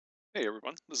Hey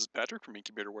everyone, this is Patrick from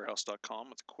IncubatorWarehouse.com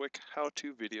with a quick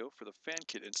how-to video for the fan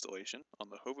kit installation on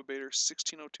the HovaBator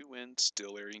 1602N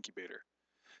still air incubator.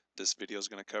 This video is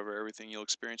going to cover everything you'll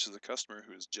experience as a customer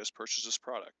who has just purchased this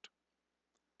product.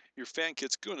 Your fan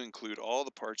kit's going to include all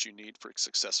the parts you need for a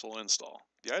successful install.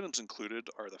 The items included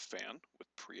are the fan with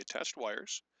pre-attached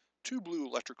wires, two blue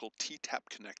electrical T-tap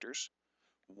connectors,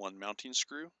 one mounting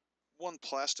screw, one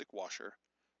plastic washer,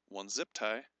 one zip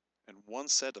tie, and one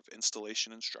set of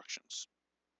installation instructions.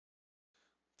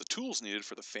 The tools needed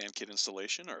for the fan kit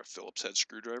installation are a Phillips head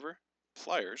screwdriver,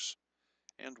 pliers,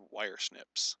 and wire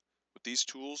snips. With these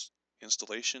tools,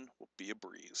 installation will be a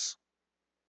breeze.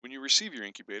 When you receive your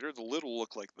incubator, the lid will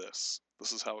look like this.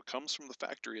 This is how it comes from the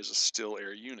factory as a still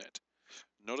air unit.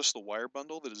 Notice the wire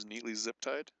bundle that is neatly zip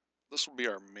tied? This will be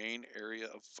our main area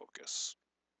of focus.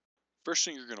 First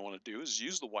thing you're going to want to do is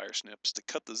use the wire snips to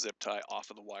cut the zip tie off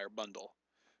of the wire bundle.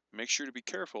 Make sure to be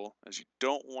careful as you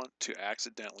don't want to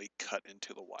accidentally cut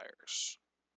into the wires.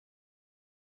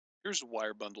 Here's the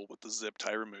wire bundle with the zip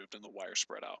tie removed and the wire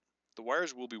spread out. The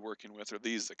wires we'll be working with are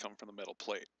these that come from the metal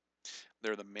plate.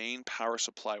 They're the main power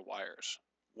supply wires.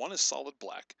 One is solid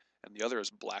black and the other is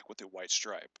black with a white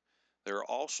stripe. They are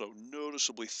also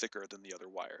noticeably thicker than the other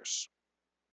wires.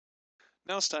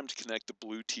 Now it's time to connect the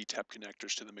blue T-tap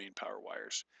connectors to the main power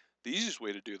wires. The easiest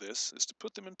way to do this is to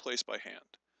put them in place by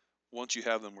hand. Once you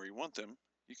have them where you want them,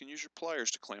 you can use your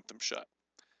pliers to clamp them shut.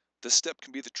 This step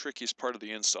can be the trickiest part of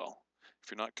the install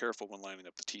if you're not careful when lining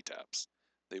up the T-taps.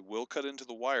 They will cut into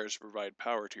the wires to provide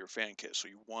power to your fan kit, so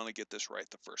you want to get this right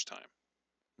the first time.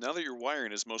 Now that your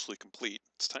wiring is mostly complete,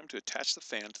 it's time to attach the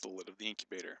fan to the lid of the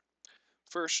incubator.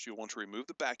 First, you'll want to remove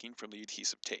the backing from the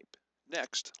adhesive tape.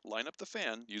 Next, line up the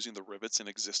fan using the rivets and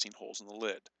existing holes in the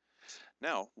lid.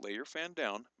 Now, lay your fan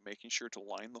down, making sure to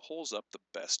line the holes up the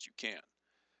best you can.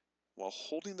 While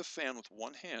holding the fan with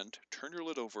one hand, turn your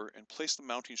lid over and place the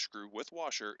mounting screw with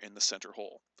washer in the center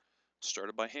hole. Start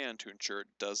it by hand to ensure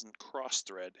it doesn't cross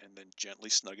thread and then gently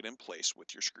snug it in place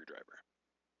with your screwdriver.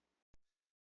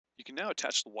 You can now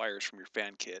attach the wires from your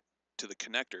fan kit to the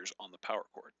connectors on the power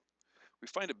cord. We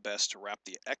find it best to wrap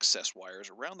the excess wires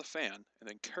around the fan and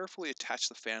then carefully attach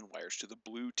the fan wires to the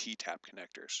blue T-tap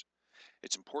connectors.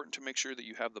 It's important to make sure that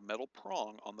you have the metal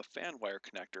prong on the fan wire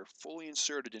connector fully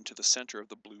inserted into the center of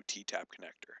the blue T-tap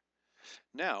connector.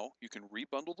 Now, you can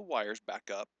rebundle the wires back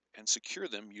up and secure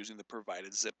them using the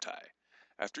provided zip tie.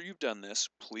 After you've done this,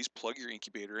 please plug your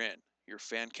incubator in. Your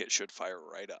fan kit should fire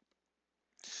right up.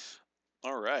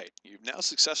 Alright, you've now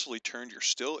successfully turned your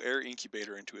still air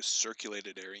incubator into a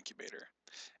circulated air incubator.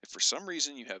 If for some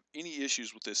reason you have any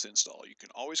issues with this install, you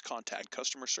can always contact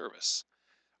customer service.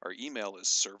 Our email is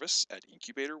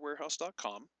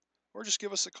service@incubatorwarehouse.com or just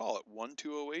give us a call at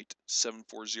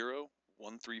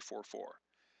 1208-740-1344.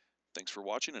 Thanks for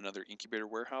watching another Incubator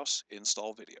Warehouse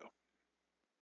install video.